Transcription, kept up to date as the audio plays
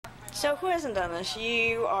So who hasn't done this?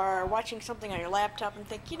 You are watching something on your laptop and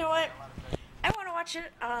think, you know what? I want to watch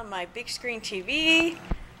it on my big screen TV.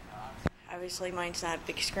 Obviously mine's not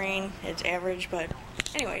big screen, it's average, but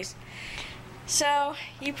anyways. So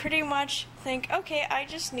you pretty much think, okay, I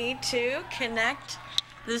just need to connect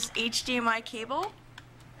this HDMI cable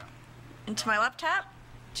into my laptop,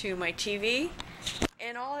 to my TV,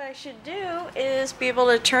 and all I should do is be able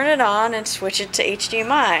to turn it on and switch it to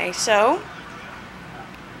HDMI. So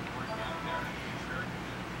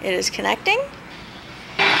it is connecting.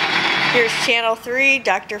 Here's channel 3,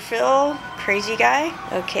 Dr. Phil, crazy guy.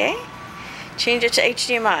 Okay. Change it to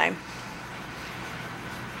HDMI.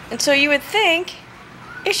 And so you would think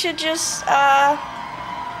it should just, I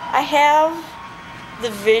have the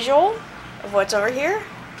visual of what's over here,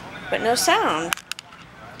 but no sound.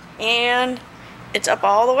 And it's up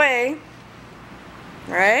all the way,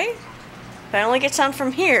 right? But I only get sound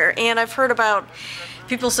from here. And I've heard about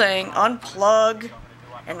people saying unplug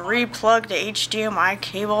and replug the HDMI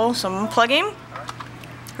cable. So I'm unplugging,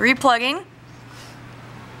 replugging.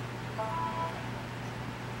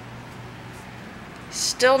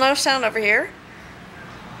 Still no sound over here.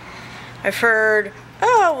 I've heard,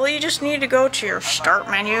 oh, well, you just need to go to your start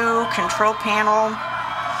menu, control panel,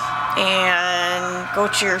 and go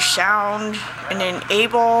to your sound and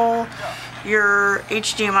enable your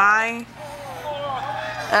HDMI.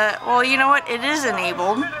 Well, you know what? It is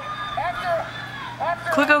enabled.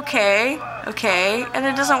 Click OK, OK, and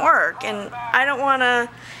it doesn't work. And I don't want to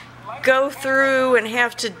go through and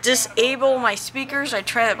have to disable my speakers. I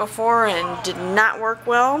tried that before and did not work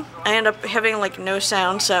well. I end up having like no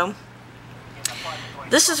sound, so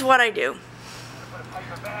this is what I do.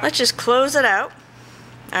 Let's just close it out.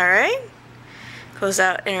 Alright, close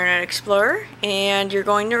out Internet Explorer, and you're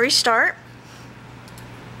going to restart.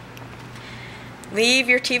 Leave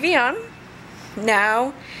your TV on.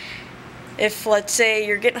 Now, if let's say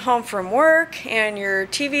you're getting home from work and your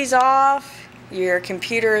TV's off, your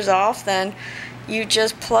computer is off, then you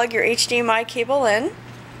just plug your HDMI cable in,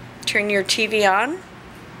 turn your TV on,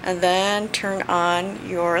 and then turn on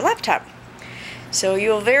your laptop. So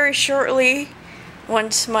you'll very shortly,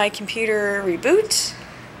 once my computer reboots,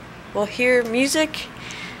 will hear music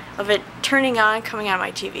of it turning on, coming on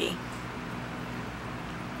my TV.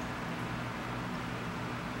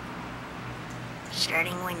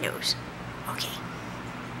 Starting Windows. Okay.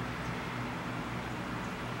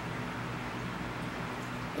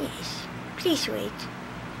 Yes, please wait.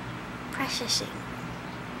 Processing.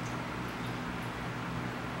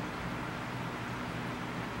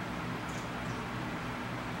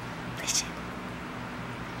 Listen.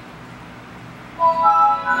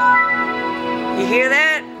 You hear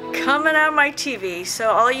that? Coming out of my TV. So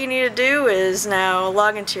all you need to do is now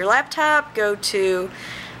log into your laptop, go to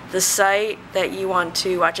the site that you want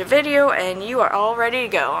to watch a video, and you are all ready to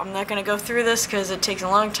go. I'm not going to go through this because it takes a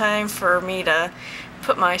long time for me to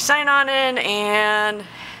put my sign on in and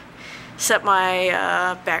set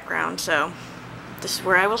my background. So this is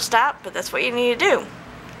where I will stop, but that's what you need to do.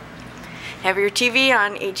 Have your TV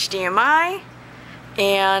on HDMI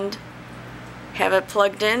and have it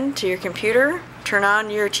plugged in to your computer. Turn on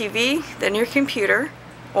your TV, then your computer,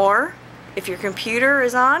 or if your computer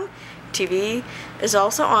is on, TV is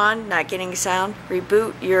also on, not getting sound,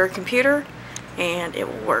 reboot your computer and it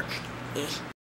will work.